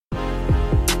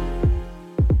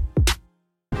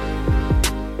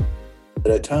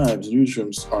But at times,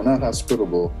 newsrooms are not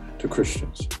hospitable to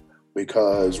Christians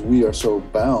because we are so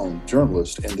bound,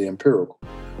 journalists, in the empirical.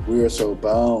 We are so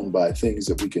bound by things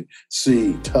that we can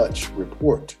see, touch,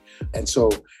 report. And so,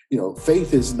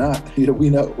 faith is not, we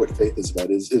know what faith is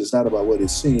about. It is not about what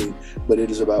is seen, but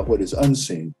it is about what is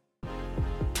unseen.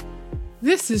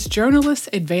 This is Journalists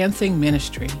Advancing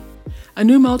Ministry, a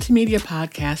new multimedia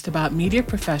podcast about media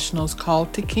professionals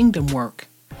called to kingdom work.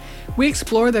 We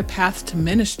explore the paths to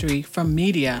ministry from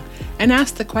media and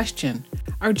ask the question,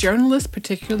 are journalists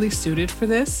particularly suited for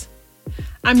this?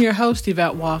 I'm your host,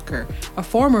 Yvette Walker, a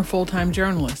former full-time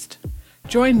journalist.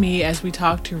 Join me as we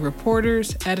talk to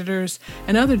reporters, editors,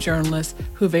 and other journalists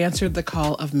who've answered the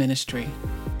call of ministry.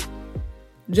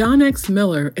 John X.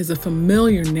 Miller is a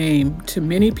familiar name to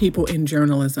many people in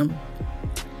journalism.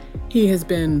 He has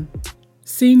been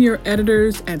senior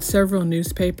editors at several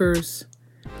newspapers,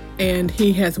 and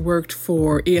he has worked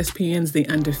for ESPN's The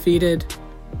Undefeated,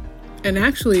 and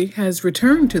actually has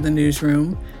returned to the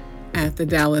newsroom at the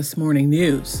Dallas Morning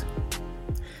News.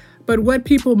 But what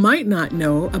people might not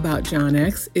know about John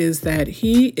X is that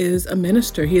he is a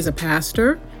minister. He is a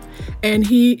pastor, and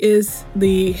he is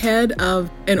the head of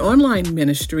an online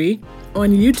ministry on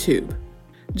YouTube.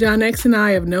 John X and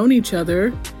I have known each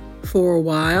other for a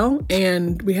while,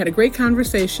 and we had a great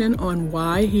conversation on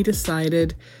why he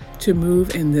decided to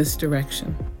move in this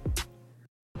direction.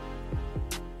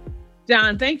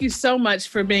 John, thank you so much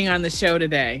for being on the show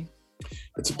today.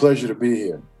 It's a pleasure to be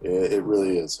here. It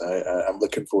really is. I'm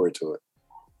looking forward to it.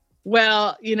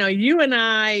 Well, you and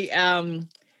I,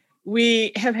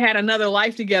 we have had another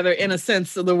life together in a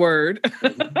sense of the word.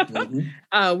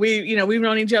 Mm-hmm. We've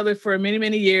known each other for many,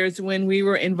 many years when we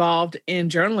were involved in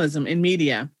journalism, in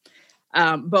media.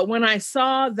 But when I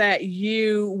saw that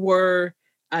you were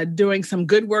doing some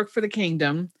good work for the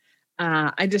kingdom,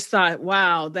 I just thought,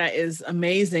 wow, that is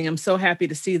amazing. I'm so happy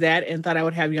to see that and thought I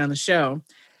would have you on the show.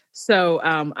 So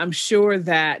I'm sure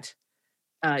that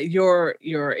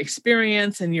your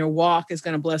experience and your walk is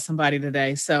going to bless somebody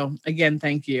today. So again,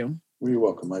 thank you. Well, you're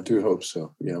welcome. I do hope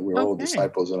so. We're all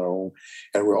disciples in our own,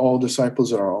 and we're all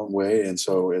disciples in our own way. And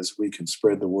so as we can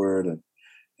spread the word, and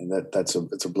it's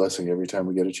a blessing every time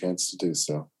we get a chance to do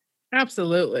so.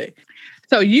 Absolutely.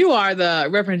 So you are the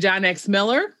Reverend John X.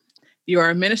 Miller. You are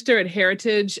a minister at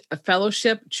Heritage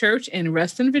Fellowship Church in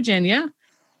Reston, Virginia.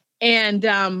 And,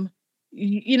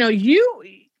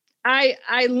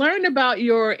 I learned about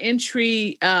your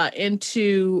entry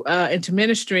into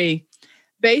ministry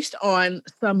based on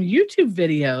some YouTube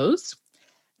videos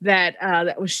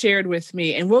that was shared with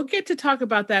me. And we'll get to talk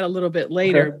about that a little bit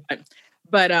later. Okay.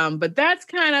 But that's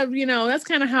kind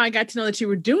of how I got to know that you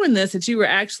were doing this, that you were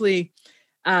actually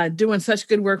doing such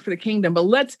good work for the kingdom. But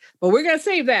we're going to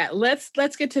save that. Let's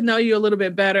get to know you a little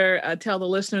bit better. Tell the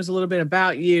listeners a little bit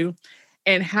about you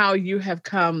and how you have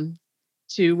come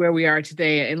to where we are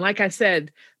today. And like I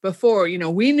said before,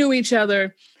 we knew each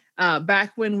other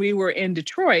back when we were in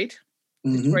Detroit,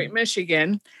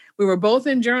 Michigan. We were both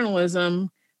in journalism.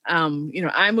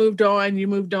 I moved on, you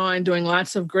moved on, doing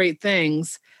lots of great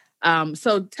things.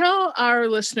 So tell our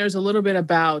listeners a little bit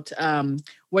about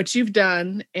what you've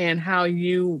done and how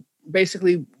you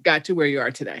basically got to where you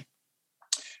are today.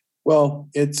 Well,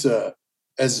 it's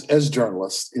as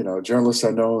journalists, journalists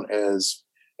are known as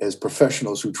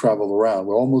professionals who travel around.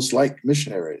 We're almost like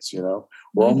missionaries,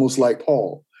 we're almost like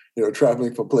Paul,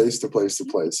 traveling from place to place to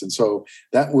place. And so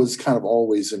that was kind of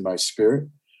always in my spirit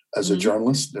as a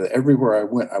journalist. Everywhere I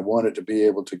went, I wanted to be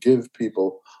able to give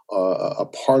people a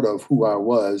part of who I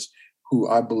was, who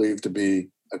I believe to be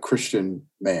a Christian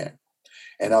man.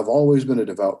 And I've always been a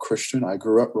devout Christian. I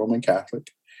grew up Roman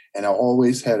Catholic, and I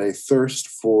always had a thirst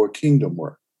for kingdom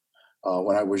work.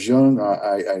 When I was young,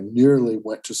 I nearly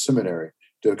went to seminary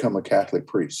to become a Catholic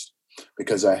priest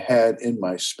because I had in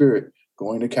my spirit,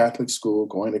 going to Catholic school,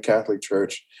 going to Catholic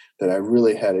church, that I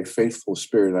really had a faithful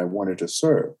spirit and I wanted to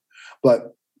serve.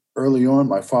 But early on,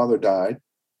 my father died.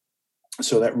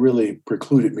 So that really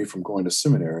precluded me from going to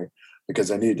seminary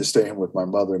because I needed to stay in with my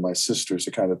mother and my sisters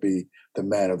to kind of be the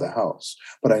man of the house.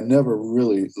 But I never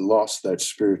really lost that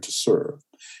spirit to serve.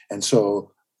 And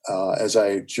so as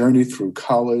I journeyed through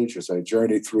college, as I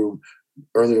journeyed through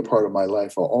earlier part of my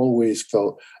life, I always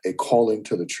felt a calling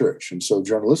to the church. And so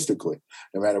journalistically,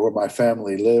 no matter where my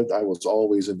family lived, I was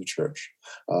always in the church.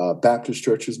 Baptist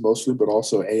churches mostly, but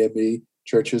also AME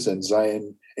churches and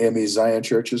AME Zion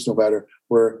churches, no matter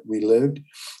where we lived.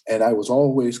 And I was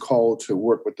always called to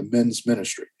work with the men's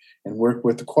ministry and work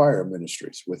with the choir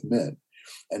ministries with men.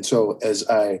 And so as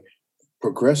I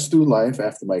progressed through life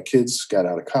after my kids got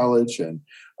out of college, and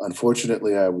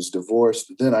unfortunately I was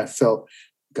divorced, then I felt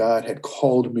God had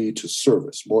called me to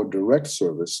service, more direct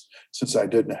service, since I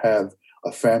didn't have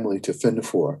a family to fend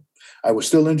for. I was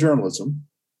still in journalism,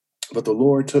 but the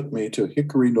Lord took me to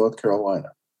Hickory, North Carolina.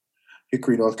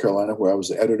 Hickory, North Carolina, where I was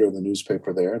the editor of the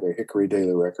newspaper there, the Hickory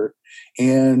Daily Record.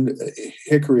 And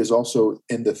Hickory is also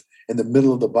in the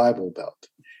middle of the Bible Belt.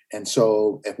 And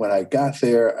so when I got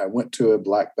there, I went to a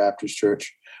Black Baptist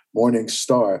church, Morning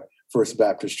Star First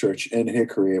Baptist Church in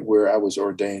Hickory, where I was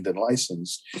ordained and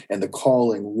licensed. And the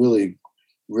calling really,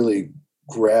 really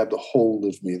grabbed a hold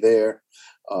of me there.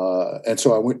 And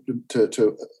so I went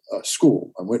to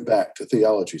school. I went back to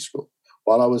theology school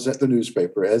while I was at the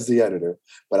newspaper as the editor,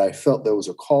 but I felt there was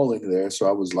a calling there. So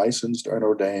I was licensed and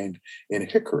ordained in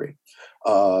Hickory.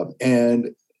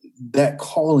 And that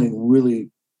calling really,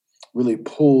 really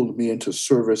pulled me into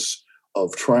service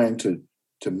of trying to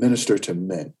minister to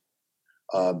men.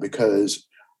 Because,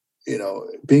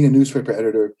 being a newspaper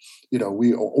editor,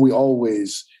 we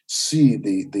always see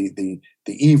the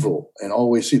evil and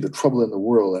always see the trouble in the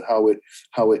world and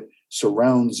how it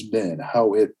surrounds men,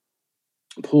 how it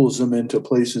pulls them into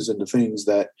places, into things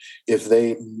that if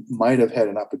they might have had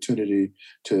an opportunity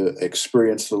to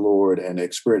experience the Lord and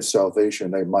experience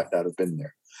salvation, they might not have been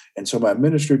there. And so my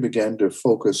ministry began to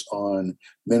focus on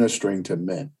ministering to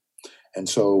men. And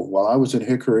so while I was in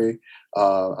Hickory,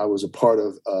 I was a part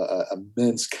of a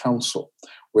men's council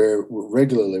where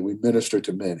regularly we minister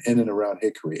to men in and around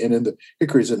Hickory. And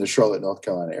Hickory's in the Charlotte, North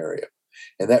Carolina area.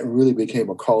 And that really became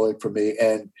a calling for me.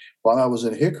 And while I was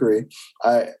in Hickory,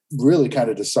 I really kind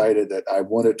of decided that I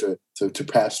wanted to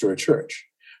pastor a church.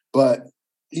 But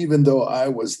even though I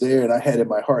was there and I had in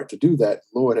my heart to do that,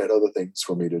 the Lord had other things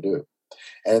for me to do.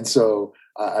 And so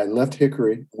I left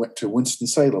Hickory, went to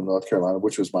Winston-Salem, North Carolina,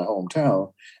 which was my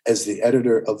hometown, as the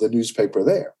editor of the newspaper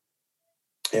there.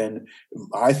 And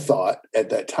I thought at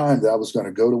that time that I was going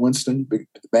to go to Winston, be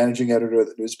the managing editor of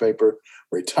the newspaper,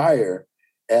 retire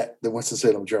at the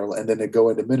Winston-Salem Journal, and then to go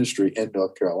into ministry in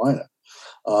North Carolina.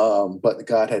 But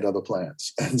God had other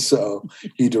plans. And so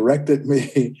he directed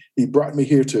me, he brought me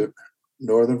here to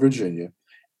Northern Virginia,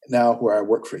 now where I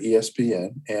work for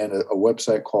ESPN and a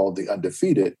website called The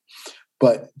Undefeated.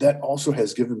 But that also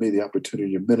has given me the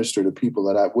opportunity to minister to people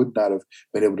that I would not have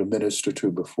been able to minister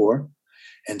to before.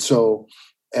 And so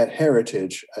at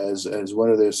Heritage, as one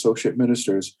of the associate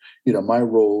ministers, my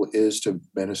role is to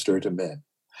minister to men.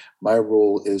 My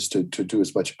role is to do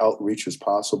as much outreach as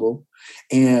possible.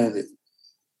 And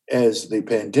as the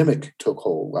pandemic took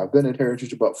hold, I've been at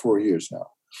Heritage about 4 years now.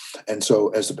 And so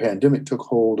as the pandemic took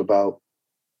hold about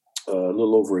a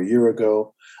little over a year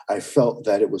ago, I felt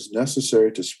that it was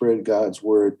necessary to spread God's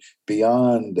word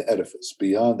beyond the edifice,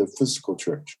 beyond the physical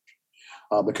church,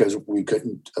 because we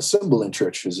couldn't assemble in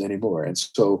churches anymore. And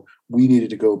so we needed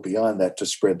to go beyond that to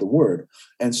spread the word.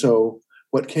 And so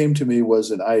what came to me was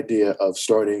an idea of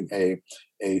starting a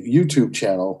YouTube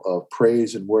channel of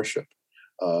praise and worship,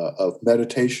 of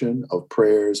meditation, of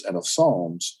prayers, and of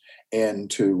psalms,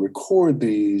 and to record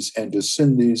these and to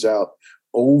send these out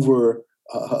over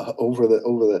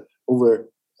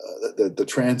the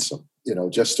transom,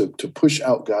 just to push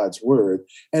out God's word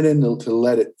and then to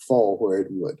let it fall where it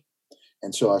would.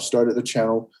 And so I started the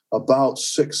channel about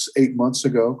 6-8 months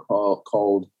ago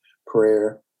called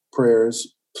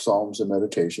Prayers, Psalms, and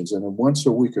Meditations. And then once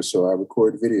a week or so, I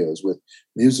record videos with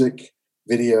music,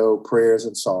 video, prayers,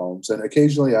 and psalms. And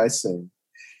occasionally I sing.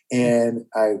 And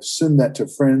I send that to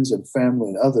friends and family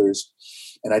and others.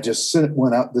 And I just sent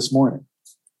one out this morning.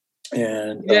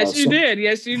 And Yes, you did.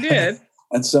 Yes, you did.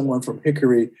 And someone from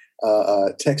Hickory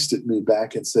texted me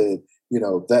back and said,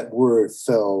 that word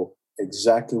fell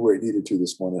exactly where it needed to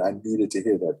this morning. I needed to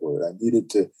hear that word. I needed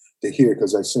to hear it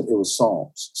because I sent it was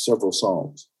Psalms, several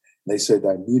Psalms. And they said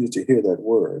I needed to hear that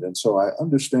word. And so I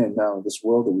understand now in this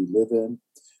world that we live in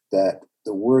that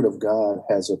the word of God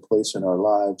has a place in our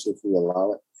lives if we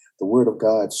allow it. The word of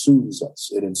God soothes us.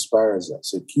 It inspires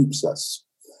us. It keeps us.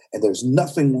 And there's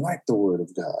nothing like the word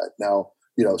of God. Now,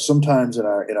 sometimes in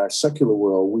our secular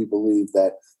world, we believe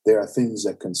that there are things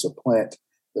that can supplant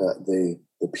the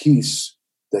peace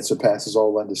that surpasses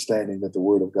all understanding that the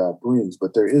word of God brings,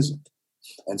 but there isn't.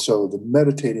 And so the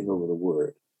meditating over the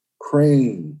word,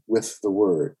 praying with the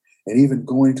word, and even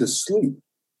going to sleep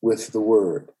with the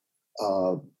word,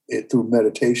 through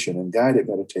meditation and guided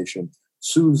meditation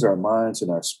soothes our minds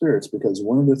and our spirits, because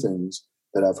one of the things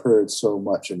that I've heard so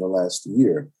much in the last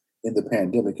year in the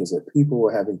pandemic is that people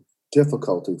were having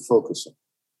difficulty focusing.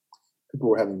 People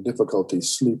were having difficulty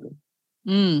sleeping.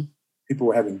 People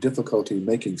were having difficulty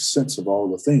making sense of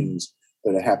all the things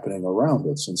that are happening around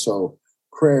us. And so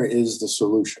prayer is the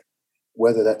solution,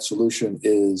 whether that solution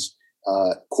is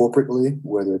corporately,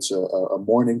 whether it's a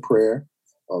morning prayer,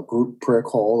 a group prayer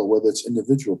call or whether it's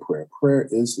individual prayer, prayer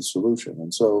is the solution.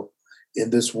 And so in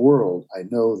this world, I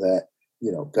know that,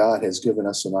 God has given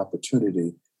us an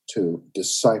opportunity to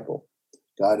disciple.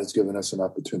 God has given us an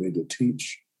opportunity to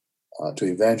teach, to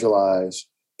evangelize,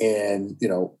 and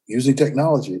using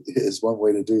technology is one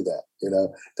way to do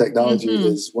that. Technology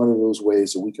is one of those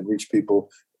ways that we can reach people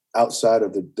outside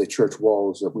of the church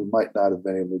walls that we might not have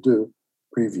been able to do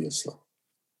previously.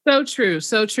 So true,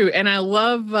 so true. And I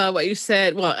love what you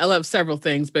said. Well, I love several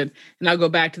things, and I'll go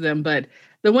back to them. But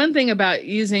the one thing about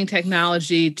using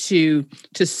technology to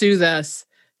soothe us,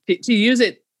 to use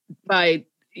it by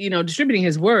distributing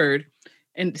His word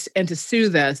and to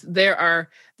soothe us, there are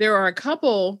a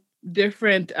couple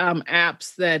different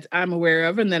apps that I'm aware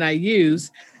of and that I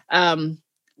use.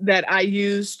 That I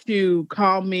use to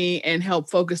calm me and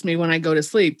help focus me when I go to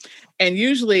sleep. And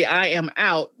usually I am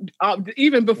out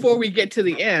even before we get to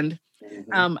the end.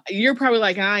 You're probably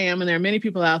like I am, and there are many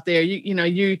people out there.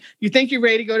 You think you're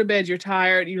ready to go to bed, you're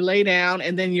tired, you lay down,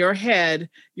 and then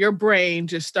your brain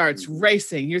just starts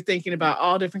racing. You're thinking about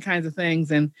all different kinds of things,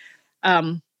 and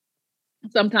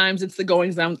sometimes it's the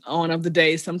goings on of the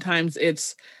day. Sometimes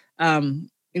it's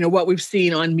what we've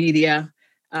seen on media.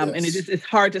 And it's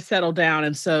hard to settle down.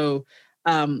 And so,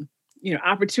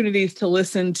 opportunities to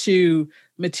listen to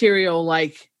material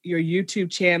like your YouTube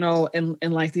channel and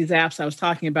like these apps I was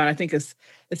talking about, I think is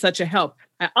such a help.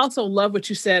 I also love what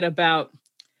you said about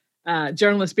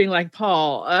journalists being like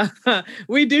Paul.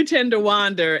 We do tend to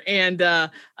wander. And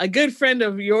a good friend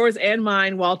of yours and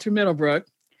mine, Walter Middlebrook.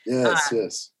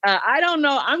 Yes. I don't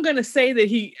know. I'm going to say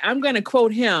that I'm going to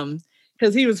quote him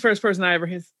because he was the first person I ever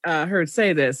heard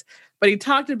say this. But he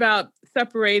talked about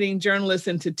separating journalists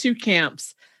into two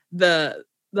camps, the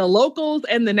locals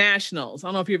and the nationals. I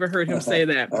don't know if you ever heard him say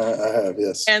that. I have,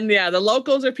 yes. And the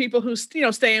locals are people who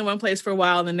stay in one place for a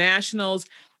while. The nationals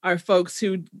are folks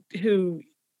who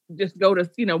just go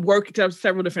to work to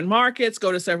several different markets,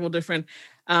 go to several different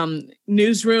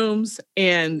newsrooms.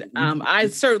 And I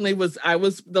certainly was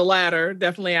the latter.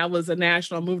 Definitely, I was a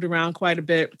national. Moved around quite a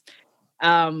bit.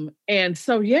 And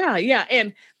so yeah.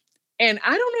 And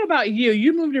I don't know about you,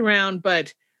 you moved around,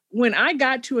 but when I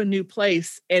got to a new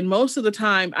place, and most of the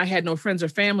time I had no friends or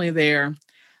family there,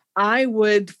 I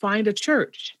would find a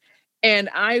church and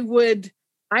I would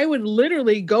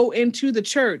literally go into the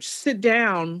church, sit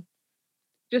down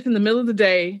just in the middle of the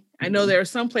day. I know there are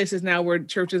some places now where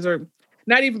churches are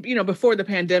not even, before the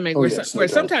pandemic, where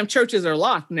sometimes churches are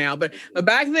locked now, but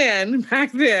back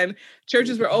then,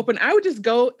 churches were open. I would just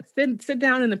go sit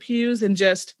down in the pews and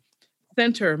just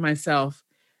center myself,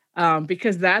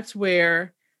 because that's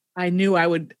where I knew I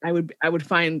would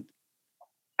find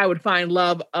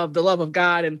love of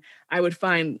God, and I would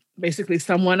find basically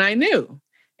someone I knew,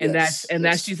 and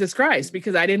that's Jesus Christ,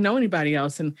 because I didn't know anybody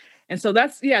else, and so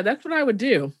that's what I would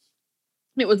do.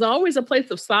 It was always a place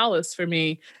of solace for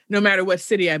me, no matter what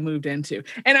city I moved into.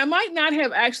 And I might not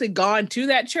have actually gone to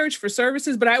that church for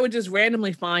services, but I would just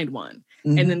randomly find one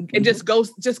and just go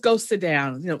sit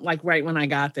down, like right when I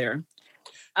got there.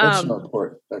 That's so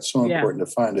important. That's so important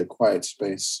to find a quiet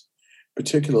space,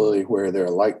 particularly where there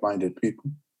are like-minded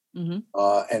people,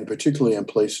 and particularly in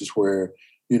places where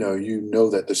you know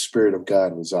that the Spirit of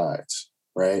God resides,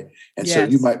 right? And so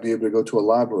you might be able to go to a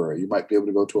library, you might be able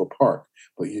to go to a park,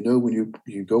 but when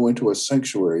you go into a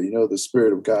sanctuary, the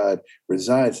Spirit of God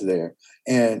resides there.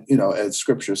 And as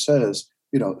Scripture says,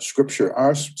 Scripture,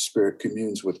 our spirit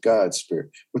communes with God's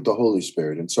Spirit, with the Holy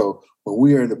Spirit. And so when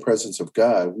we are in the presence of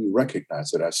God, we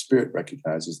recognize that, our spirit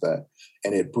recognizes that,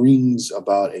 and it brings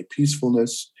about a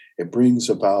peacefulness. It brings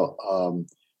about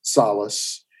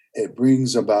solace. It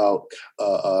brings about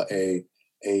a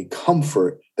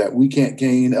comfort that we can't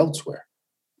gain elsewhere.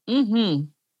 Mm-hmm.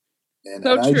 And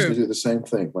I used to do the same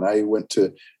thing when I went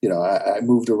to, I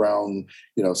moved around,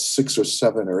 6 or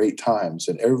 7 or 8 times.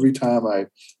 And every time I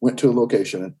went to a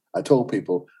location, I told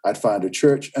people I'd find a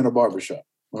church and a barbershop.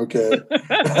 Okay.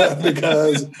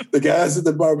 Because the guys at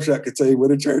the barbershop could tell you where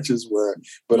the churches were,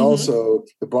 but also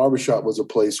the barbershop was a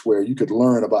place where you could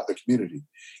learn about the community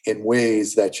in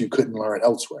ways that you couldn't learn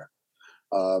elsewhere.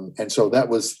 And so that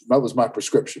was my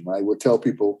prescription. I would tell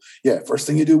people, first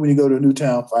thing you do when you go to a new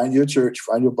town, find your church,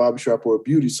 find your barbershop or a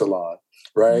beauty salon,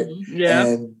 right? Yeah.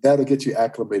 And that'll get you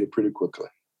acclimated pretty quickly.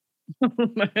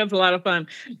 That's a lot of fun.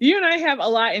 You and I have a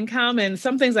lot in common,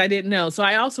 some things I didn't know. So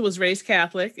I also was raised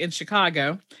Catholic in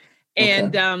Chicago,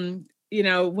 and,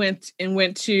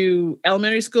 went to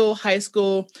elementary school, high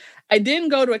school. I didn't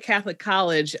go to a Catholic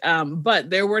college, but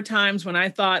there were times when I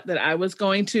thought that I was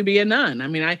going to be a nun. I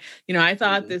mean, I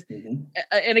thought this,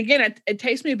 and again, it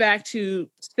takes me back to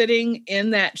sitting in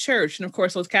that church. And of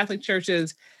course, those Catholic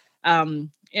churches,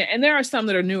 and there are some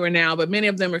that are newer now, but many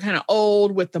of them are kind of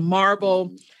old with the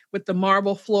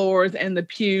marble floors and the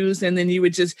pews. And then you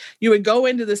would go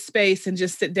into the space and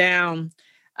just sit down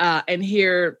and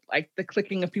hear like the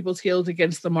clicking of people's heels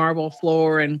against the marble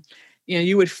floor. And,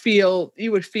 you would feel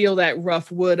that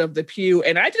rough wood of the pew.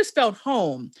 And I just felt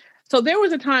home. So there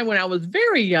was a time when I was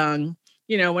very young,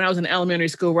 when I was in elementary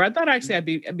school, where I thought actually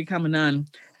I'd become a nun.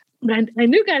 But I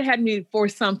knew God had me for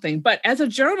something. But as a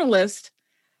journalist,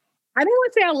 I don't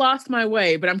want to say I lost my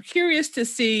way, but I'm curious to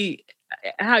see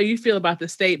how you feel about the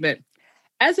statement.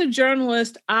 As a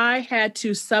journalist, I had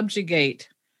to subjugate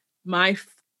my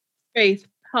faith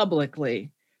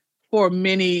publicly for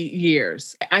many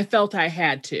years. I felt I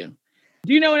had to.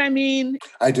 Do you know what I mean?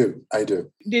 I do.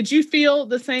 Did you feel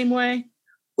the same way?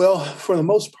 Well, for the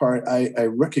most part, I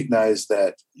recognize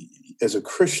that as a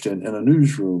Christian in a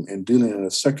newsroom and dealing in a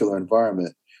secular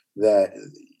environment, that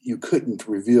you couldn't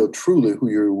reveal truly who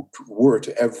you were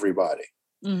to everybody.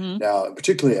 Mm-hmm. Now,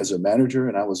 particularly as a manager,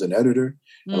 and I was an editor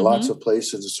in lots of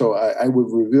places. So I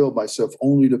would reveal myself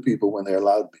only to people when they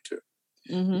allowed me to.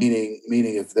 Mm-hmm.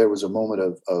 Meaning if there was a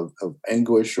moment of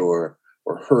anguish or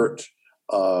hurt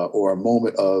or a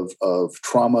moment of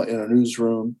trauma in a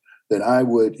newsroom, then I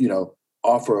would,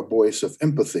 offer a voice of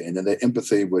empathy. And then the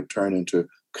empathy would turn into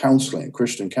counseling,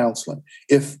 Christian counseling,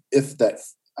 if that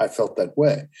I felt that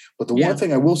way. But the one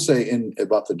thing I will say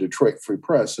about the Detroit Free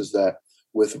Press is that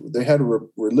they had a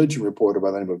religion reporter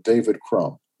by the name of David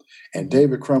Crum. And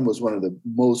David Crum was one of the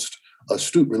most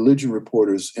astute religion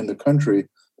reporters in the country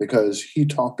because he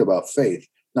talked about faith,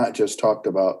 not just talked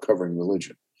about covering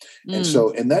religion. And so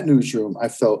in that newsroom, I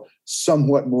felt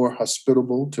somewhat more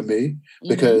hospitable to me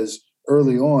because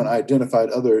early on, I identified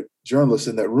other journalists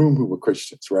in that room who were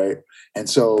Christians, right? And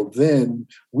so then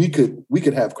we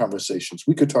could have conversations.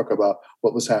 We could talk about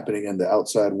what was happening in the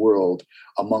outside world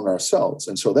among ourselves.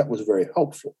 And so that was very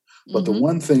helpful. But the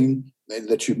one thing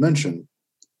that you mentioned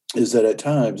is that at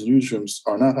times newsrooms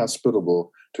are not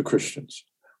hospitable to Christians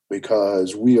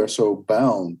because we are so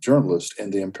bound, journalists,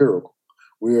 in the empirical.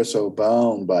 We are so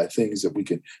bound by things that we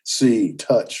can see,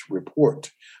 touch,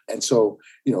 report. And so,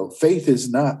 faith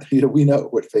is not, we know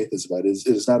what faith is about. It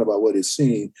is not about what is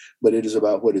seen, but it is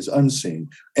about what is unseen.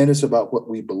 And it's about what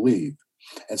we believe.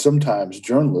 And sometimes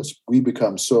journalists, we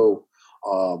become so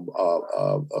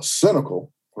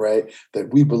cynical, right,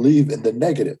 that we believe in the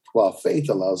negative, while faith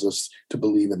allows us to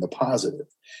believe in the positive.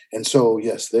 And so,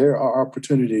 yes, there are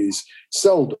opportunities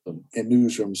seldom in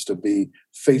newsrooms to be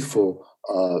faithful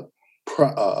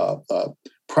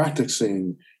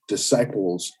practicing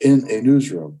disciples in a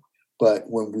newsroom. But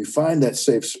when we find that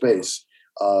safe space,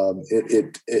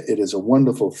 it is a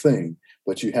wonderful thing.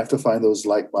 But you have to find those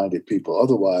like-minded people.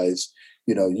 Otherwise,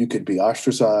 you could be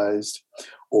ostracized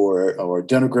or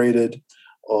denigrated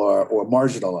or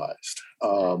marginalized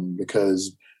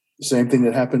because the same thing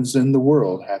that happens in the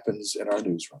world happens in our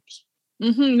newsrooms.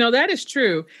 Mm-hmm. No, that is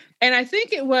true. And I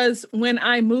think it was when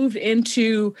I moved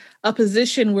into a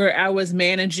position where I was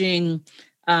managing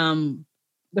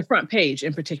the front page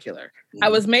in particular. Mm-hmm. I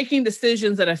was making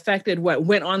decisions that affected what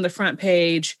went on the front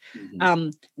page,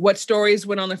 what stories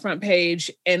went on the front page,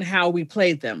 and how we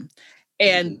played them.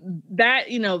 And that,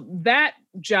 that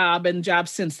job and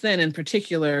jobs since then in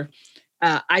particular,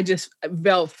 I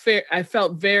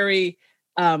felt very...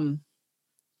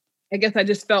 I guess I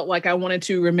just felt like I wanted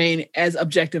to remain as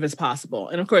objective as possible.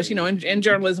 And of course, in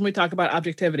journalism, we talk about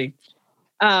objectivity.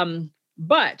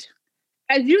 But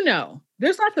as you know,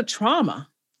 there's lots of trauma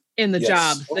in the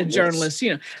jobs that journalists,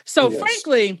 So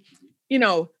frankly,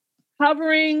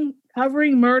 covering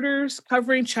murders,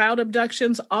 covering child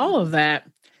abductions, all of that,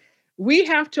 we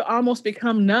have to almost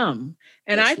become numb.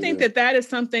 And I think that is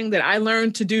something that I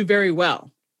learned to do very well.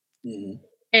 Mm-hmm.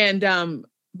 And,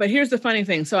 but here's the funny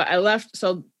thing. So I left,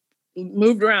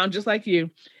 moved around just like you,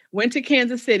 went to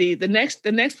Kansas City. The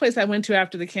next place I went to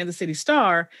after the Kansas City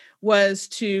Star was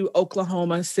to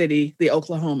Oklahoma City, the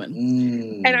Oklahoman.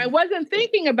 And I wasn't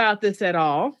thinking about this at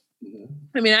all.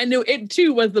 I mean, I knew it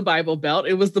too was the Bible Belt.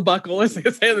 It was the buckle, as they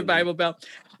say, the Bible Belt.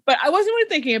 But I wasn't really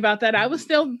thinking about that. I was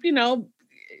still,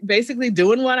 basically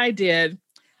doing what I did.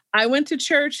 I went to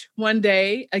church one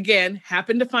day, again,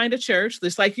 happened to find a church,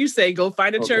 just like you say, go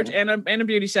find a church and a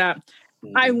beauty shop.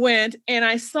 I went and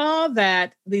I saw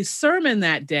that the sermon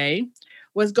that day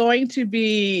was going to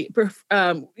be,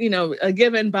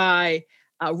 given by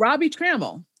Robbie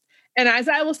Trammell. And as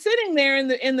I was sitting there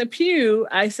in the pew,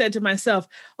 I said to myself,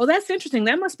 "Oh, that's interesting.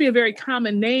 That must be a very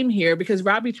common name here because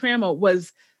Robbie Trammell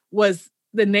was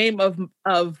the name of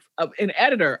an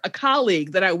editor, a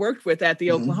colleague that I worked with at the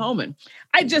Oklahoman.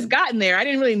 I'd just gotten there. I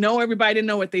didn't really know everybody, didn't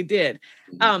know what they did.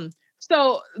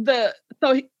 So the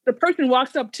the person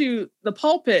walks up to the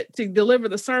pulpit to deliver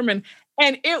the sermon,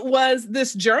 and it was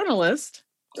this journalist,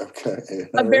 Okay.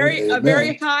 a All right. Amen.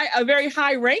 very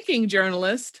high ranking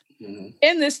journalist Mm-hmm.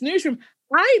 in this newsroom.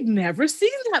 I'd never seen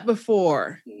that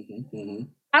before. Mm-hmm.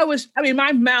 Mm-hmm.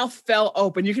 My mouth fell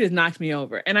open. You could just knock me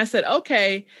over. And I said,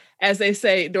 okay, as they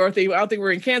say, Dorothy, I don't think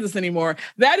we're in Kansas anymore.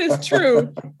 That is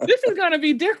true. This is going to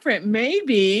be different.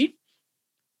 Maybe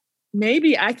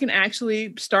I can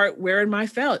actually start wearing my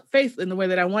faith in the way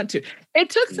that I want to. It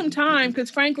took some time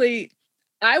because, frankly,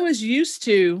 I was used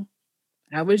to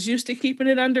keeping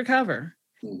it undercover.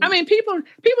 Mm-hmm. I mean, people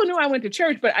knew I went to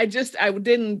church, but I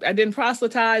didn't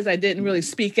proselytize. I didn't really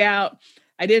speak out.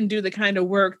 I didn't do the kind of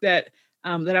work that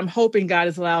I'm hoping God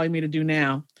is allowing me to do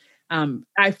now.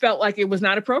 I felt like it was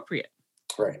not appropriate.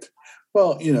 Right.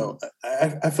 Well,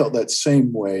 I felt that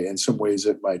same way in some ways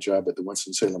at my job at the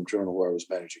Winston-Salem Journal, where I was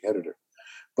managing editor.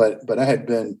 But I had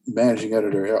been managing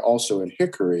editor also in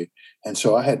Hickory, and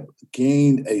so I had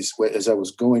gained as I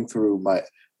was going through my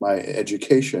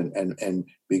education and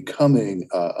becoming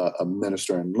a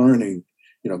minister and learning,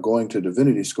 going to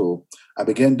divinity school, I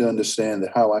began to understand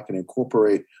that how I can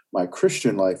incorporate my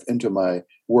Christian life into my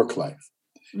work life.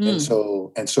 And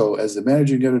so as the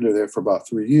managing editor there for about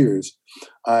 3 years,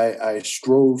 I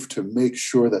strove to make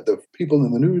sure that the people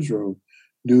in the newsroom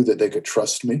knew that they could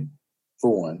trust me,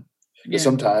 for one. Because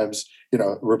sometimes,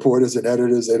 reporters and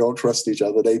editors, they don't trust each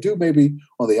other. They do maybe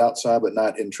on the outside, but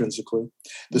not intrinsically.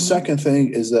 The second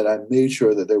thing is that I made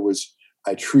sure that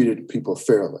I treated people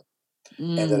fairly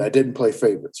and that I didn't play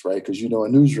favorites, right? Because, in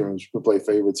newsrooms, people play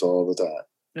favorites all the time.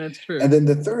 That's true. And then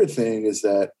the third thing is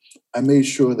that I made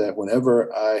sure that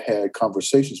whenever I had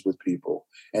conversations with people,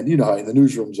 and how in the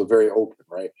newsrooms are very open,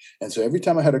 right? And so every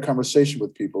time I had a conversation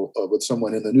with people, with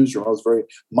someone in the newsroom, I was very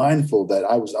mindful that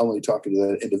I was only talking to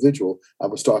that individual. I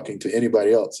was talking to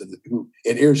anybody else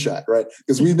in earshot, right?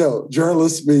 Because we know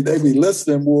journalists, they be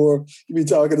listening more. You be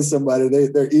talking to somebody,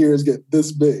 their ears get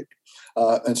this big.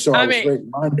 And so I was very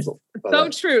mindful. So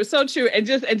true. And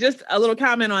just a little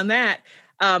comment on that.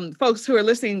 Folks who are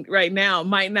listening right now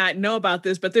might not know about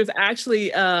this, but there's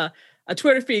actually a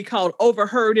Twitter feed called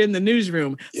Overheard in the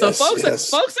Newsroom. So folks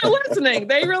are listening.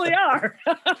 They really are.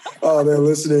 Oh, they're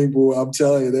listening. Boy, I'm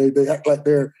telling you, they act like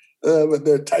they're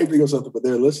typing or something, but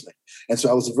they're listening. And so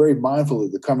I was very mindful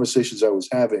of the conversations I was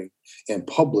having in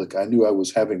public. I knew I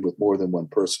was having with more than one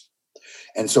person.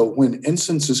 And so when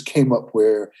instances came up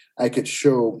where I could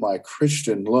show my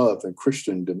Christian love and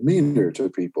Christian demeanor to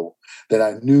people, then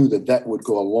I knew that would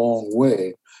go a long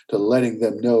way to letting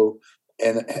them know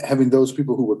and having those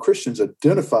people who were Christians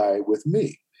identify with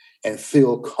me and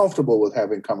feel comfortable with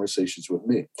having conversations with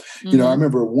me. I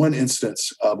remember one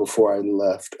instance before I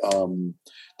left,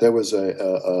 there was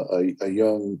a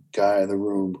young guy in the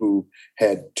room who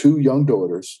had 2 young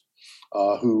daughters.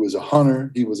 Who was a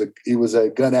hunter? He was a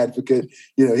gun advocate.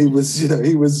 He was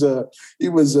a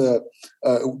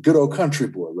good old country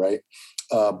boy, right?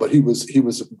 But he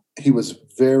was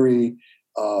very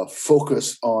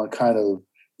focused on kind of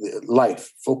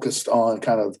life, focused on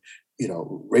kind of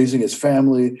raising his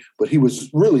family. But he was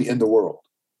really in the world.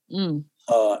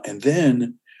 And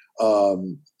then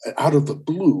out of the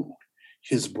blue,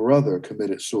 his brother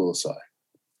committed suicide.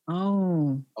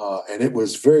 Oh, and it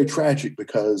was very tragic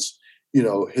because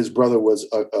his brother was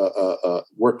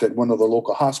worked at one of the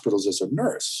local hospitals as a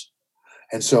nurse.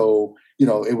 And so,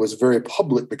 it was very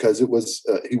public because he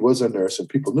was a nurse and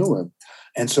people knew him.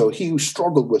 And so he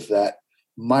struggled with that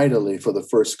mightily for the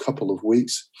first couple of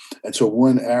weeks. And so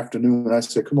one afternoon I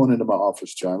said, come on into my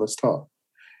office, John, let's talk.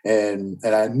 And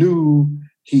I knew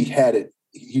he had it.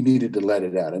 He needed to let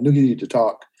it out. I knew he needed to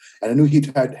talk. And I knew he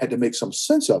had to make some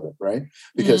sense of it, right?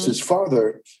 Because his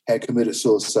father had committed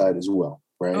suicide as well.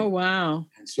 Right. Oh, wow.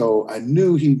 And so I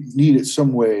knew he needed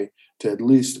some way to at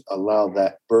least allow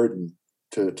that burden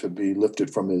to be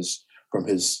lifted from his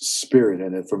spirit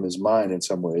and from his mind in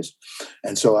some ways.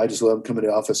 And so I just let him come in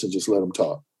the office and just let him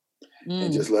talk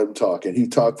and just let him talk. And he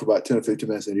talked for about 10 or 15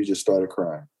 minutes and he just started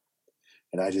crying.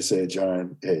 And I just said,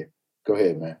 John, hey, go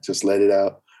ahead, man. Just let it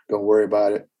out. Don't worry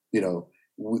about it.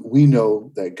 We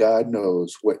know that God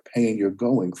knows what pain you're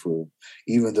going through,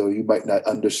 even though you might not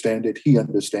understand it. He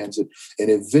understands it. And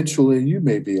eventually you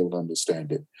may be able to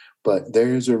understand it. But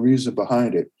there is a reason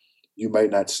behind it. You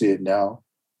might not see it now,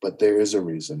 but there is a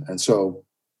reason. And so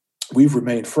we've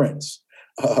remained friends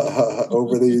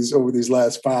over these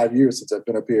last 5 years since I've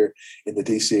been up here in the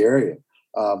DC area.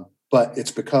 But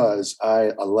it's because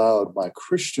I allowed my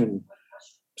Christian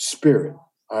spirit,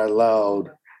 I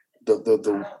allowed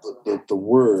the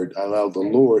word, I allowed the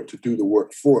Lord to do the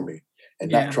work for me and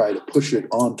not try to push it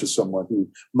onto someone who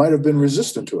might have been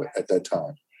resistant to it at that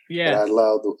time. but Yes. I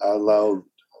allow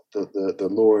the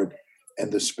Lord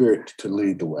and the Spirit to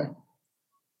lead the way.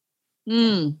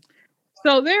 Mm.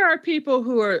 So there are people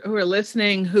who are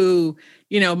listening who,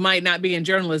 might not be in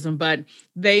journalism, but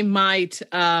they might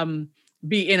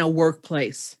be in a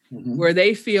workplace Mm-hmm. where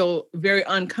they feel very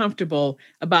uncomfortable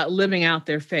about living out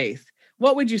their faith.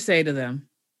 What would you say to them?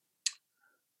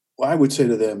 Well, I would say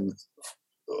to them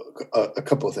a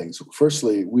couple of things.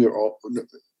 Firstly, we are all,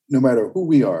 no matter who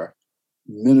we are,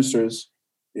 ministers,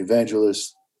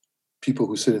 evangelists, people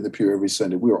who sit in the pew every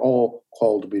Sunday, we are all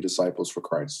called to be disciples for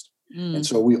Christ. And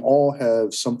so we all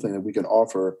have something that we can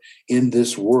offer in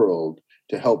this world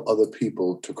to help other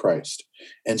people to Christ.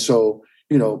 And so,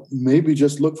 maybe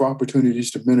just look for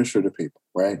opportunities to minister to people,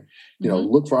 right?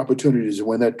 Look for opportunities, and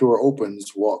when that door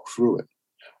opens, walk through it.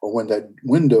 Or when that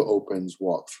window opens,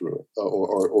 walk through it,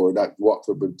 or not walk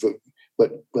through,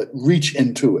 but reach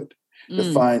into it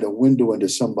to find a window into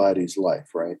somebody's life,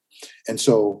 right? And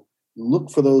so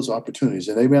look for those opportunities,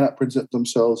 and they may not present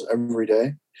themselves every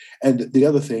day. And the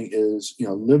other thing is,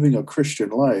 living a Christian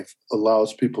life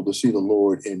allows people to see the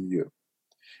Lord in you.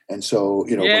 And so,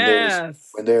 Yes.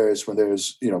 when there's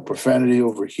profanity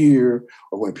over here,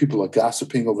 or when people are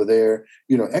gossiping over there,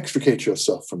 extricate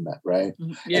yourself from that, right?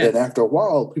 Yes. And then after a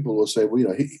while, people will say,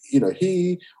 well,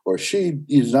 he or she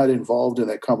is not involved in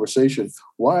that conversation.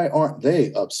 Why aren't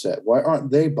they upset? Why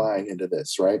aren't they buying into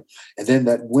this, right? And then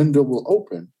that window will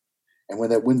open. And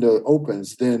when that window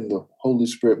opens, then the Holy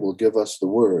Spirit will give us the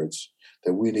words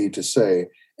that we need to say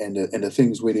and the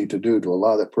things we need to do to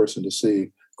allow that person to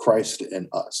see Christ in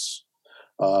us.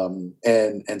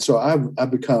 And so I've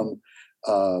become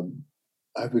kind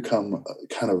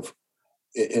of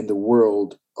in the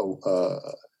world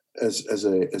as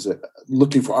a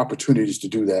looking for opportunities to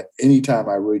do that anytime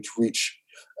I reach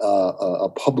a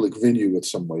public venue with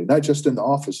somebody, not just in the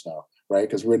office now, right?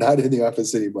 Because we're not in the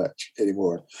office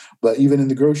anymore, but even in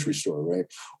the grocery store, right?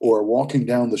 Or walking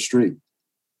down the street.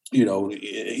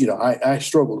 I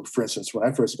struggled, for instance, when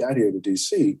I first got here to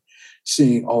DC,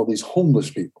 seeing all these homeless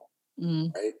people,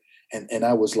 right? And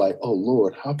I was like, oh,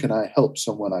 Lord, how can I help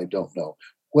someone I don't know?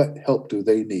 What help do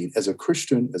they need? As a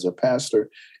Christian, as a pastor,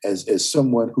 as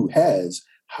someone who has,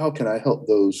 how can I help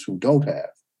those who don't have?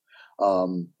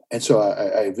 And so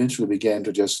I eventually began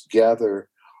to just gather,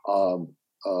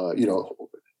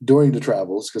 during the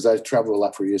travels, because I traveled a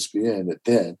lot for ESPN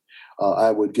then, I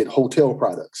would get hotel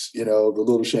products, the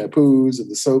little shampoos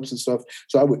and the soaps and stuff.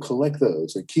 So I would collect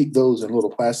those and keep those in little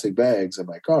plastic bags in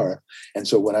my car. And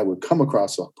so when I would come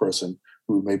across a person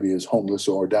who maybe is homeless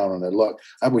or down on their luck,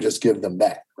 I would just give them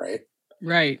that, right?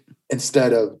 Right.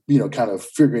 Instead of, kind of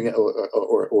figuring out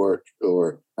or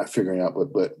not figuring out,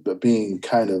 but being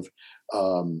kind of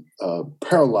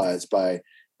paralyzed by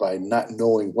not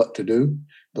knowing what to do.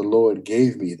 The Lord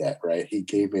gave me that, right? He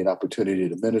gave me an opportunity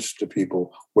to minister to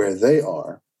people where they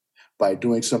are by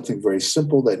doing something very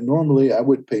simple that normally I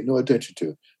would pay no attention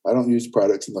to. I don't use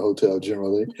products in the hotel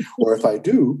generally, or if I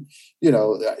do,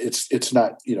 it's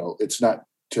not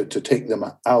to take them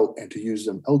out and to use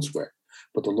them elsewhere.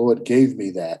 But the Lord gave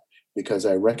me that because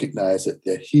I recognize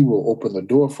that He will open the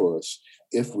door for us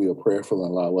if we are prayerful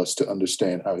and allow us to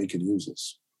understand how He can use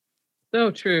us.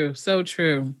 So true. So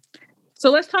true. So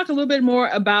let's talk a little bit more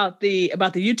about the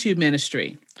YouTube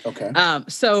ministry. Okay.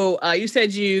 So you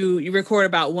said you record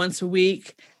about once a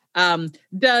week. How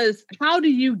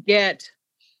do you get?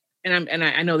 And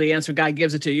I know the answer, God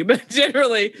gives it to you, but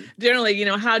generally,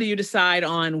 how do you decide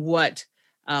on what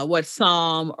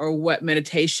psalm or what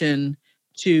meditation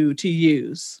to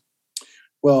use?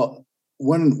 Well,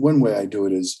 one way I do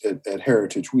it is at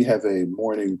Heritage, we have a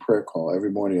morning prayer call every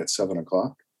morning at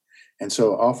 7:00. And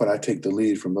so often I take the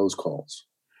lead from those calls,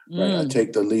 right? I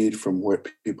take the lead from what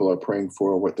people are praying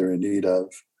for, what they're in need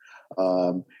of.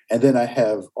 And then I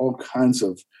have all kinds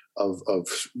of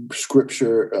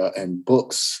scripture and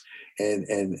books and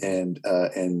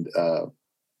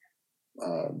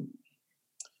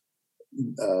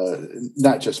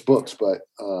not just books, but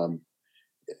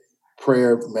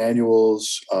prayer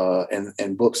manuals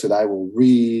and books that I will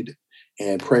read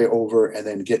and pray over and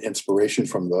then get inspiration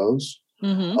from those.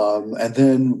 And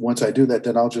then once I do that,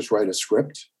 then I'll just write a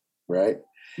script, right?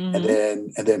 And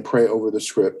then pray over the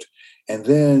script. And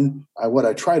then what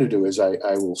I try to do is I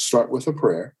will start with a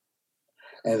prayer,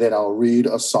 and then I'll read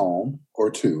a psalm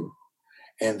or two.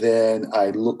 And then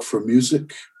I look for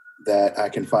music that I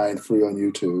can find free on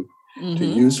YouTube to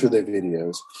use for their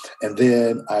videos. And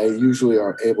then I usually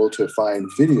are able to find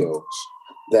videos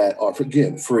that are,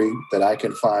 again, free, that I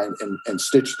can find and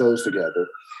stitch those together.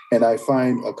 And I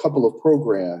find a couple of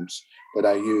programs but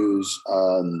I use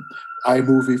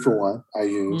iMovie for one. I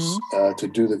use to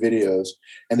do the videos.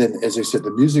 And then, as I said,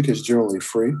 the music is generally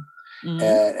free.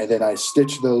 And then I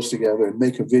stitch those together and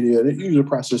make a video. And it usually the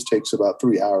process takes about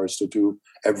 3 hours to do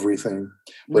everything.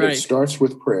 But it starts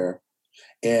with prayer.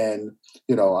 And,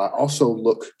 I also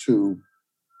look to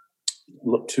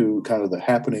kind of the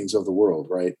happenings of the world,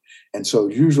 right? And so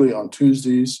usually on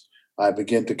Tuesdays, I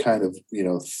begin to kind of,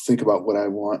 think about what I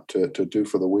want to do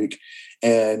for the week.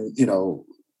 And,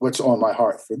 what's on my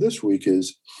heart for this week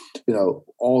is,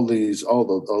 all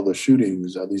the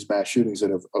shootings, these mass shootings that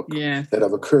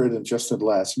have occurred in just in the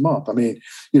last month. I mean,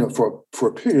 for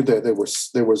a period there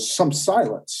was some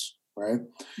silence, right?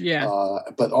 Yeah.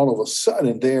 But all of a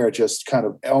sudden, there just kind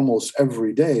of almost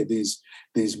every day these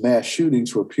mass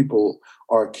shootings where people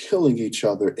are killing each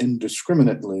other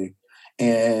indiscriminately,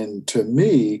 and to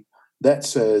me, that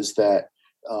says that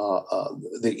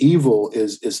the evil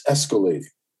is escalating.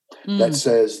 That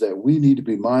says that we need to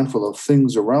be mindful of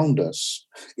things around us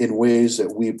in ways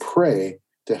that we pray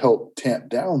to help tamp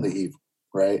down the evil,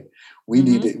 right? We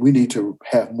need to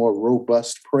have more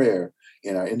robust prayer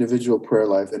in our individual prayer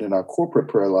life and in our corporate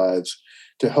prayer lives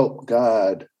to help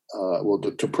God,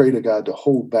 to pray to God to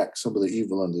hold back some of the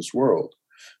evil in this world.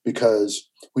 Because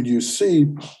when you see,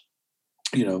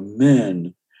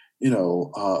 men, and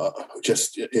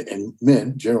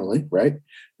men generally, right?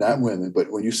 Not women, but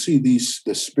when you see the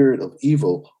spirit of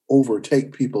evil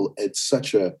overtake people in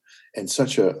such a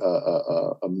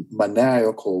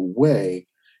maniacal way,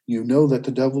 you know that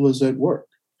the devil is at work.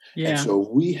 Yeah. And so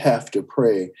we have to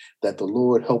pray that the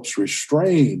Lord helps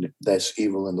restrain this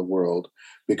evil in the world,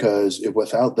 because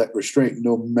without that restraint,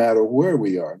 no matter where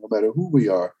we are, no matter who we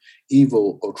are,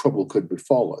 evil or trouble could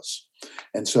befall us.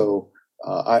 And so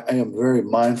I am very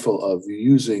mindful of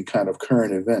using kind of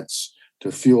current events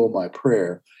to fuel my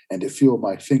prayer and to fuel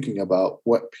my thinking about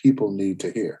what people need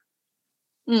to hear.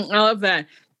 I love that.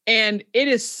 And it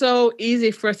is so easy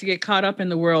for us to get caught up in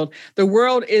the world. The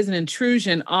world is an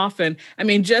intrusion often. I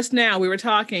mean, just now we were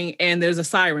talking and there's a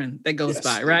siren that goes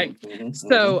by, right?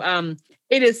 So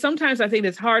it is sometimes, I think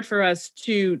it's hard for us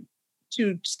to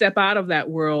step out of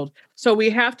that world. So we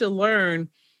have to learn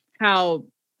how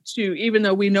to, even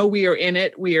though we know we are in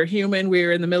it, we are human, we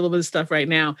are in the middle of this stuff right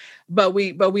now, but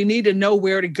we need to know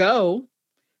where to go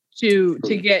to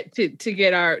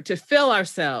fill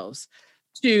ourselves,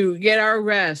 to get our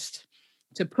rest,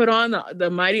 to put on the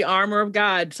mighty armor of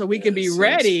God so we can be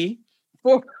ready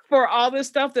for all this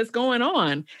stuff that's going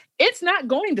on. It's not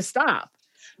going to stop.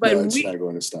 But no, it's not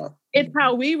going to stop. It's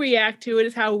how we react to it.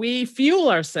 It's how we fuel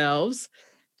ourselves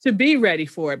to be ready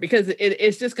for it, because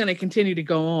it's just going to continue to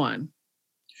go on.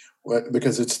 Well,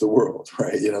 because it's the world,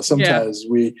 right? Sometimes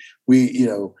we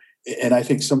and I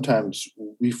think sometimes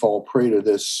we fall prey to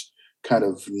this kind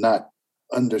of not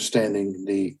understanding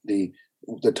the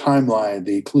timeline,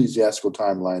 the ecclesiastical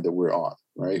timeline that we're on,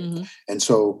 right? And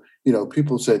so,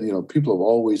 people said, people have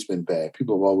always been bad,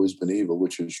 people have always been evil,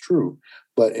 which is true.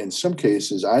 But in some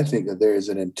cases, I think that there is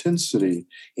an intensity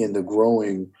in the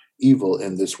growing evil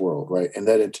in this world, right? And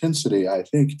that intensity, I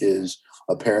think, is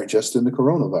apparent just in the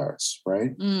coronavirus,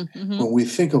 right? When we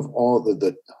think of all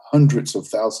the hundreds of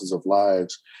thousands of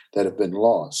lives that have been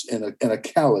lost in a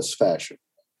callous fashion,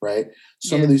 right?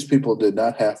 Some of these people did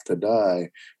not have to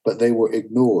die, but they were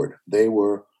ignored. They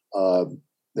were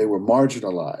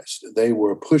marginalized. They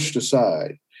were pushed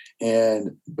aside,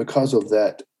 and because of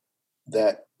that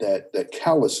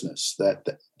callousness,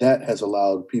 that has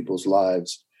allowed people's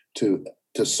lives to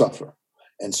suffer.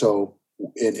 And so,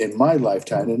 in my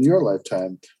lifetime, in your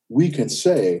lifetime, we can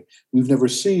say we've never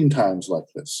seen times like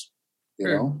this,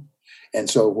 know. And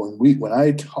so when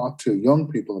I talk to young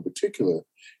people in particular,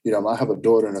 I have a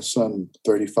daughter and a son,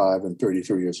 35 and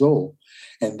 33 years old,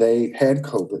 and they had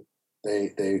COVID.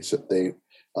 They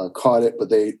caught it, but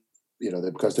they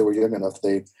because they were young enough,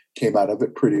 they came out of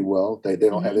it pretty well. They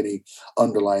don't have any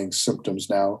underlying symptoms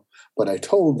now. But I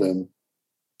told them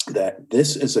that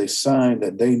this is a sign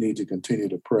that they need to continue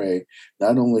to pray,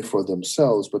 not only for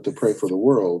themselves, but to pray for the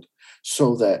world,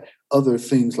 so that other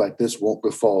things like this won't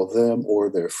befall them or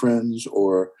their friends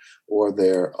or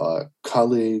their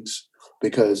colleagues.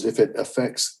 Because if it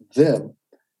affects them,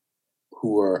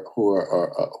 who are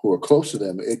close to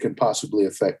them, it can possibly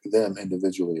affect them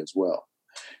individually as well.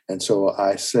 And so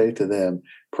I say to them,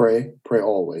 pray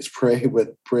always, pray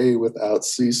without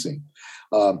ceasing.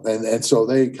 And so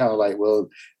they kind of like, well,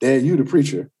 Dad, you the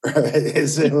preacher, right?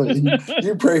 Said, well,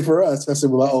 you pray for us. I said,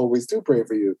 well, I always do pray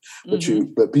for you,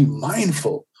 but be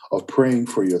mindful of praying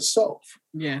for yourself.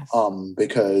 Yes.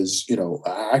 Because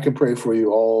I can pray for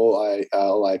you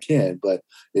all I can, but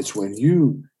it's when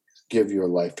you give your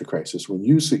life to Christ. It's when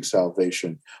you seek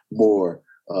salvation more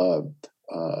uh,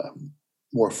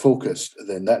 more focused,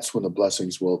 then that's when the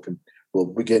blessings will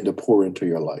begin to pour into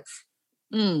your life.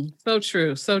 So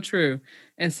true, so true,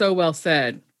 and so well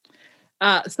said.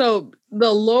 So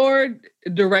the Lord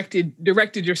directed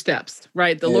your steps,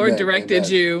 right? The Lord Amen. directed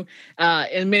Amen. you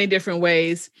in many different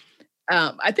ways.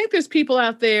 I think there's people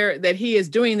out there that He is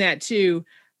doing that too,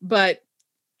 but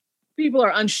people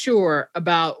are unsure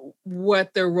about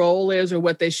what their role is or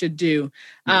what they should do.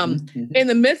 In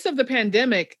the midst of the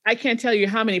pandemic, I can't tell you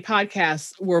how many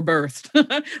podcasts were birthed.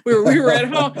 we were at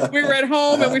home. We were at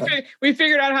home, and we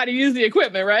figured out how to use the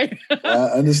equipment, right?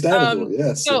 Understandable,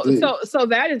 yes, indeed. So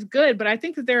that is good. But I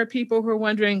think that there are people who are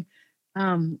wondering.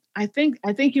 I think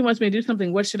He wants me to do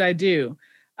something. What should I do?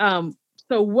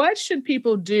 So what should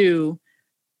people do?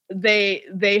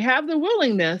 They have the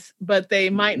willingness, but they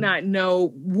might not know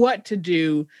what to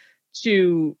do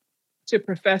to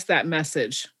profess that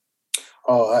message.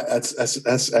 Oh, that's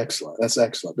excellent. That's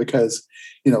excellent because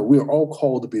we're all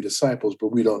called to be disciples,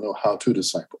 but we don't know how to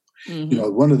disciple.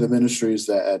 One of the ministries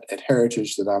that at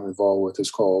Heritage that I'm involved with is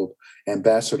called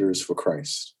Ambassadors for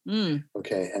Christ.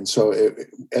 Okay, and so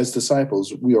as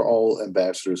disciples, we are all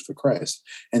ambassadors for Christ,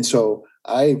 and so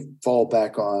I fall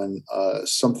back on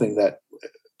something that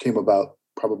came about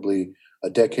probably a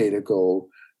decade ago,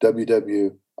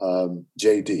 WWJD.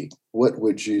 What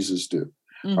would Jesus do?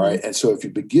 All right. And so if you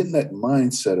begin that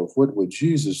mindset of what would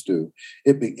Jesus do,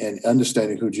 and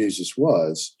understanding who Jesus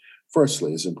was,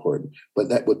 firstly, is important. But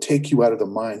that would take you out of the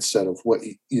mindset of what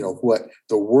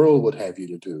the world would have you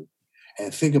to do,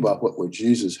 and think about what would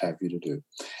Jesus have you to do.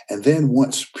 And then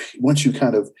once you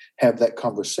kind of have that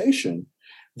conversation,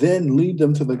 then lead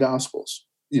them to the Gospels.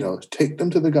 Take them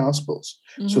to the Gospels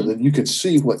so that you can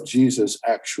see what Jesus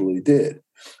actually did,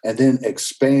 and then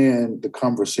expand the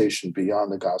conversation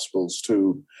beyond the Gospels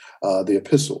to the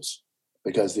epistles,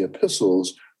 because the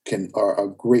epistles are a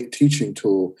great teaching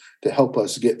tool to help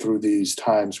us get through these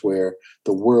times where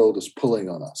the world is pulling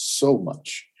on us so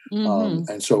much.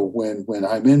 And so when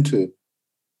I'm into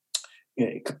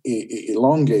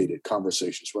elongated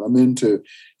conversations, when I'm into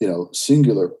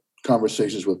singular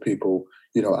conversations with people,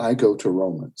 I go to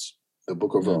Romans, the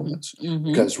book of Romans,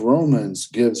 because Romans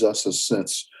gives us a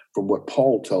sense from what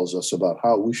Paul tells us about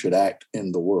how we should act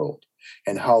in the world,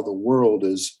 and how the world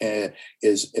is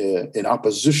in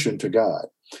opposition to God.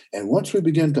 And once we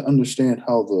begin to understand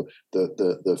how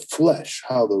the flesh,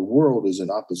 how the world is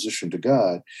in opposition to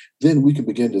God, then we can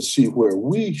begin to see where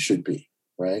we should be,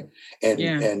 right?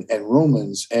 And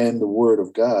Romans and the Word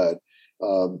of God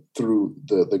through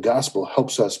the gospel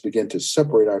helps us begin to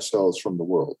separate ourselves from the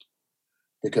world,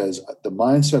 because the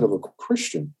mindset of a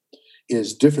Christian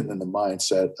is different than the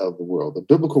mindset of the world. The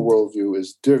biblical worldview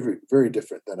is very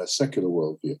different than a secular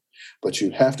worldview, but you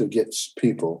have to get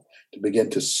people to begin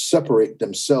to separate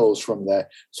themselves from that,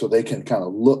 so they can kind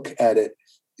of look at it,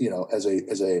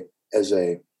 as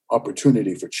a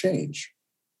opportunity for change.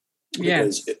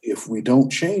 Because if we don't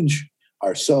change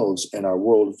ourselves and our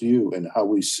worldview and how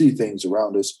we see things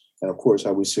around us, and of course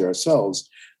how we see ourselves,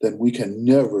 then we can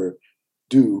never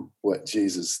do what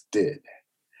Jesus did,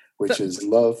 which is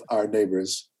love our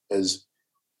neighbors as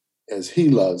He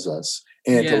loves us,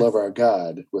 and to love our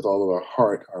God with all of our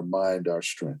heart, our mind, our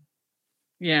strength.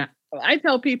 Yeah, I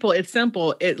tell people it's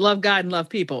simple. Love God and love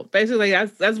people. Basically,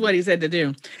 that's what He said to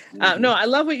do. No, I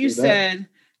love what you said.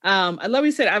 I love what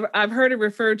you said. I've heard it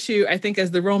referred to, I think,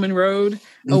 as the Roman road,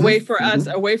 a way for us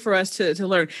to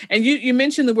learn. And you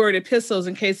mentioned the word epistles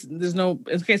in case there's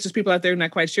people out there not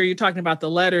quite sure. You're talking about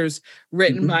the letters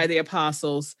written by the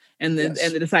apostles and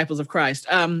the disciples of Christ.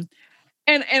 And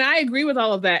I agree with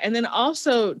all of that. And then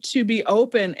also to be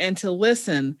open and to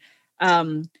listen.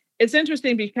 It's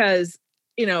interesting because,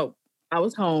 I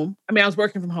was home. I mean, I was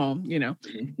working from home,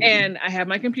 and I have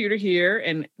my computer here,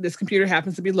 and this computer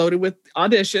happens to be loaded with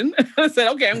Audition. I said,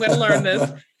 okay, I'm going to learn this.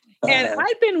 And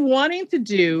I've been wanting to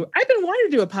do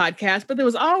a podcast, but there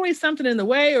was always something in the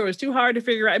way, or it was too hard to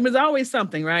figure out. It was always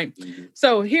something, right?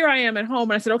 So here I am at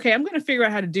home, and I said, okay, I'm going to figure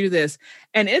out how to do this.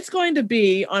 And it's going to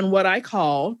be on what I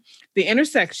call the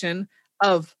intersection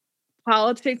of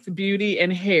politics, beauty,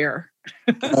 and hair.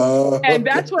 And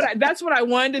that's what I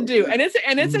wanted to do. And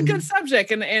it's a good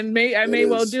subject, and I may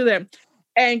well do that.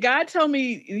 And God told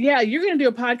me, yeah, you're going to do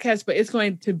a podcast, but it's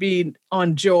going to be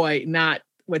on joy, not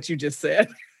what you just said.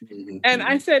 And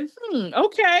I said,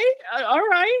 okay, all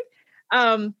right.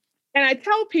 And I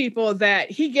tell people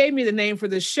that He gave me the name for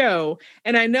this show,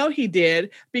 and I know He did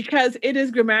because it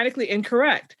is grammatically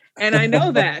incorrect. And I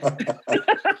know that.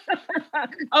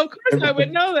 Of course, I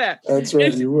would know that. That's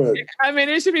right, you would. I mean,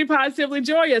 it should be positively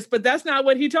joyous, but that's not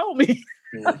what he told me.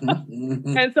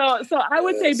 And so I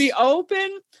would say be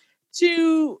open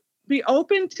to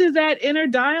that inner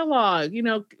dialogue,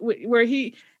 where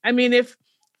if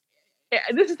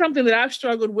this is something that I've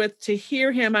struggled with, to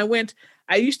hear him.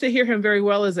 I used to hear him very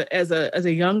well as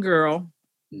a young girl.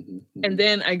 And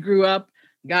then I grew up,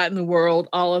 got in the world,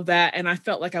 all of that. And I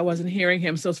felt like I wasn't hearing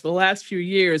him. So for the last few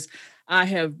years,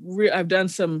 I've done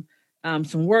some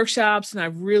workshops, and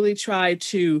I've really tried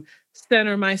to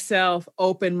center myself,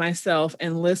 open myself,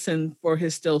 and listen for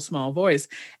his still small voice.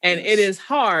 And it is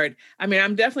hard. I mean,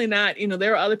 I'm definitely not,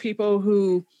 there are other people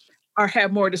who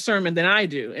have more discernment than I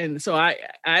do. And so I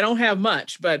don't have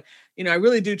much, but, I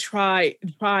really do try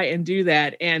and do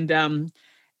that. And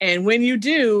when you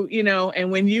do,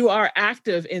 and when you are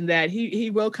active in that, he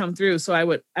will come through. So I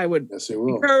would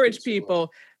encourage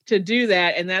people to do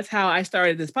that. And that's how I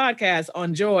started this podcast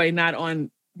on joy, not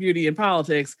on beauty and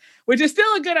politics, which is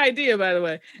still a good idea, by the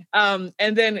way.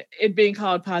 And then it being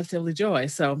called Positively Joy.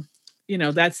 So,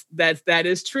 that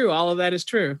is true. All of that is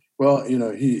true. Well,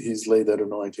 he's laid that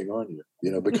anointing on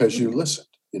you, because you listened,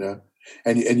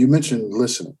 and you mentioned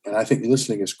listening. And I think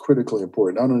listening is critically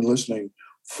important, not only listening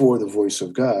for the voice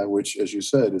of God, which, as you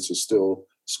said, is a still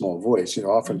small voice.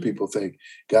 Often people think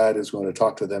God is going to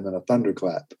talk to them in a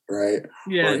thunderclap, right?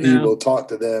 Yeah, He will talk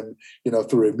to them,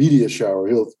 through a meteor shower.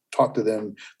 He'll talk to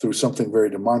them through something very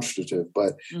demonstrative.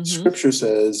 But Scripture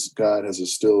says God has a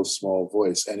still small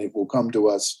voice, and it will come to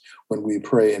us when we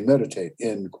pray and meditate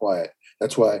in quiet.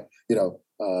 That's why,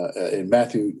 in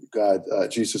Matthew,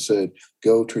 Jesus said,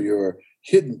 go to your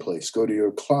hidden place, go to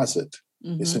your closet.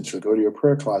 Essentially, go to your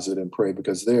prayer closet and pray,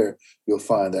 because there you'll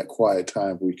find that quiet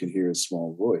time where you can hear his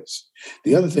small voice.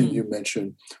 The other thing you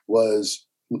mentioned was,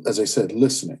 as I said,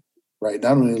 listening, right?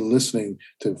 Not only listening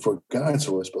for God's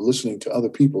voice, but listening to other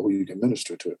people who you can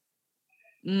minister to.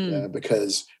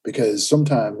 Because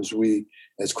sometimes we,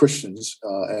 as Christians,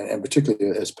 and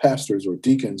particularly as pastors or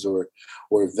deacons or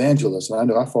evangelists, and I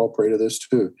know I fall prey to this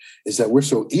too, is that we're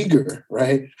so eager,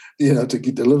 right? To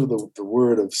deliver the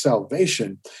word of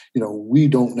salvation. We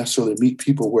don't necessarily meet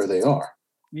people where they are.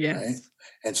 Yes. Right?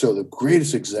 And so the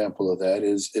greatest example of that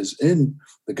is in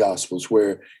the Gospels,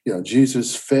 where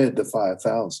Jesus fed the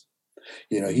 5,000.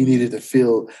 He needed to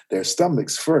fill their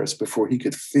stomachs first before he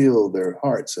could fill their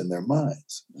hearts and their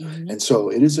minds. And so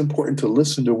it is important to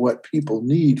listen to what people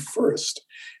need first.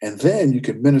 And then you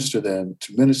can minister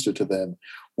to them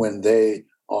when they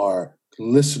are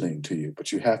listening to you.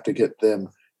 But you have to get them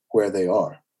where they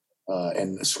are.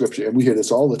 And the Scripture, and we hear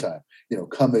this all the time,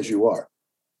 come as you are.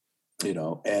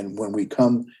 And when we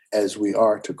come as we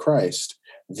are to Christ,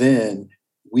 then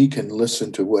we can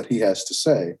listen to what he has to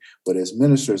say. But as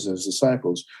ministers and as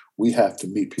disciples, we have to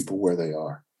meet people where they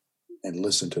are and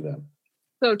listen to them.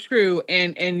 So true.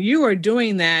 And you are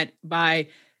doing that by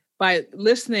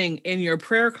listening in your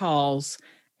prayer calls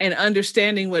and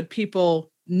understanding what people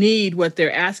need, what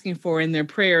they're asking for in their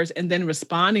prayers, and then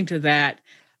responding to that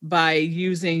by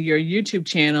using your YouTube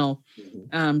channel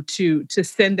to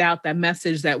send out that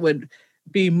message that would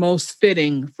be most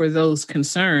fitting for those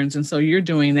concerns. And so you're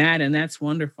doing that, and that's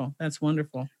wonderful. That's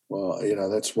wonderful. Well,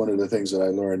 that's one of the things that I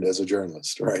learned as a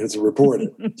journalist, right? As a reporter,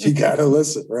 you got to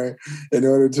listen, right? In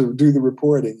order to do the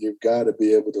reporting, you've got to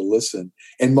be able to listen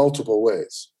in multiple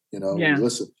ways,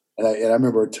 listen. And I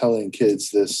remember telling kids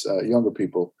this, younger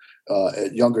people,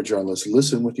 younger journalists,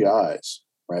 listen with your eyes,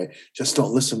 right? Just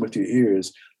don't listen with your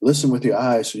ears. Listen with your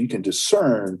eyes so you can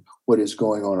discern what is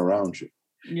going on around you.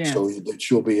 Yes. So that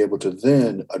you'll be able to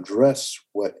then address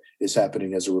what is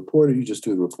happening. As a reporter, you just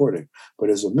do the reporting.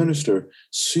 But as a minister,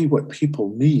 see what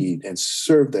people need and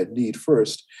serve that need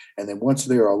first. And then once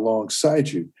they are alongside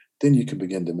you, then you can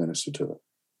begin to minister to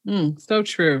them. So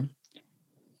true.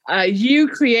 You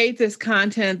create this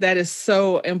content that is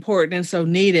so important and so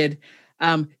needed.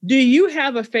 Do you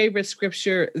have a favorite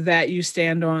scripture that you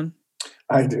stand on?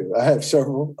 I do. I have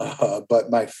several, but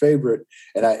my favorite,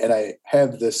 and I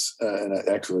have this, and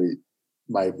actually,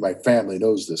 my family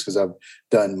knows this because I've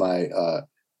done my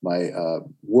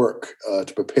work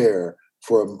to prepare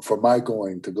for my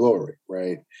going to glory,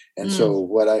 right? And so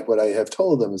what I have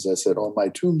told them is, I said on my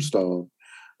tombstone,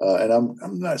 and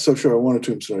I'm not so sure I want a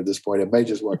tombstone at this point. I may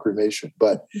just want cremation,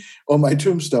 but on my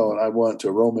tombstone, I want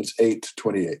Romans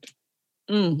 8:28.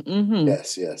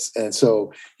 Yes, and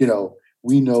so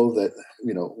we know that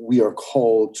we are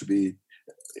called to be,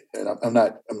 and I'm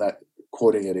not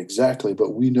quoting it exactly,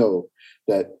 but we know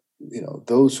that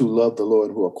those who love the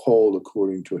Lord, who are called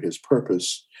according to his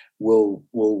purpose,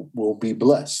 will be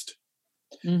blessed.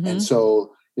 And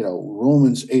so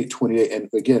Romans 8:28, and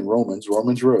again, Romans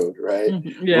Road, right?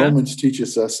 Yeah. Romans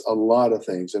teaches us a lot of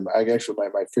things. And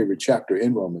my favorite chapter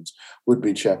in Romans would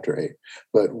be chapter 8.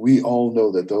 But we all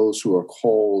know that those who are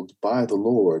called by the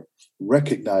Lord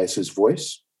recognize his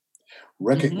voice,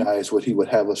 recognize what he would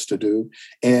have us to do.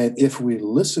 And if we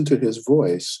listen to his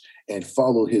voice and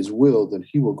follow his will, then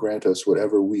he will grant us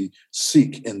whatever we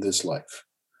seek in this life.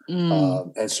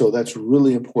 And so that's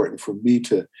really important for me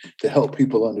to help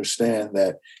people understand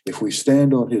that if we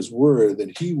stand on his word,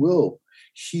 then he will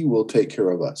take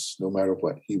care of us. No matter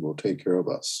what, he will take care of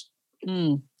us.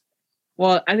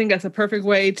 Well, I think that's a perfect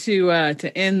way to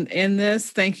end this.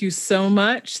 Thank you so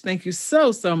much. Thank you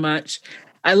so much.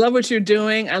 I love what you're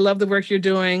doing. I love the work you're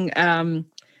doing. And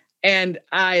it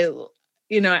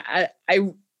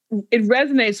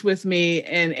resonates with me,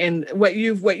 and what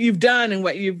you've done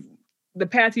and the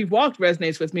path you've walked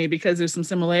resonates with me because there's some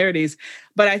similarities,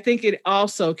 but I think it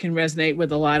also can resonate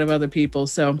with a lot of other people.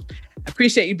 So I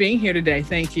appreciate you being here today.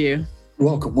 Thank you. You're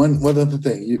welcome. One other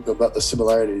thing about the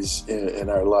similarities in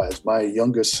our lives. My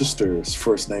younger sister's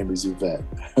first name is Yvette.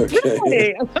 Okay.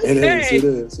 Really? Okay. It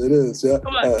is. Yeah.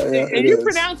 And you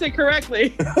pronounce it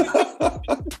correctly.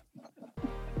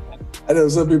 I know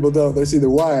some people don't. They see the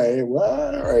Y.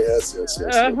 What? All right. Yes.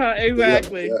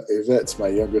 Exactly. Yeah, Yvette's my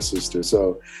younger sister.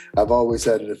 So I've always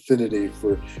had an affinity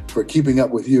for keeping up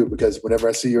with you, because whenever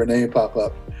I see your name pop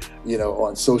up,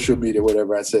 on social media,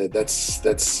 whatever, I said,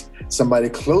 that's somebody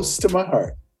close to my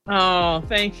heart. Oh,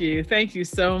 thank you. Thank you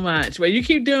so much. Well, you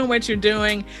keep doing what you're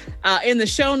doing. In the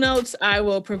show notes, I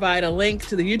will provide a link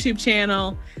to the YouTube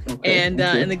channel and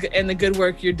the good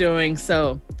work you're doing.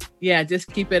 So yeah,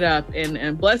 just keep it up,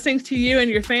 and blessings to you and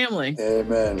your family.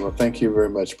 Amen. Well, thank you very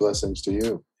much. Blessings to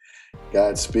you.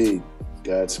 Godspeed.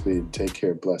 Take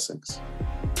care. Blessings.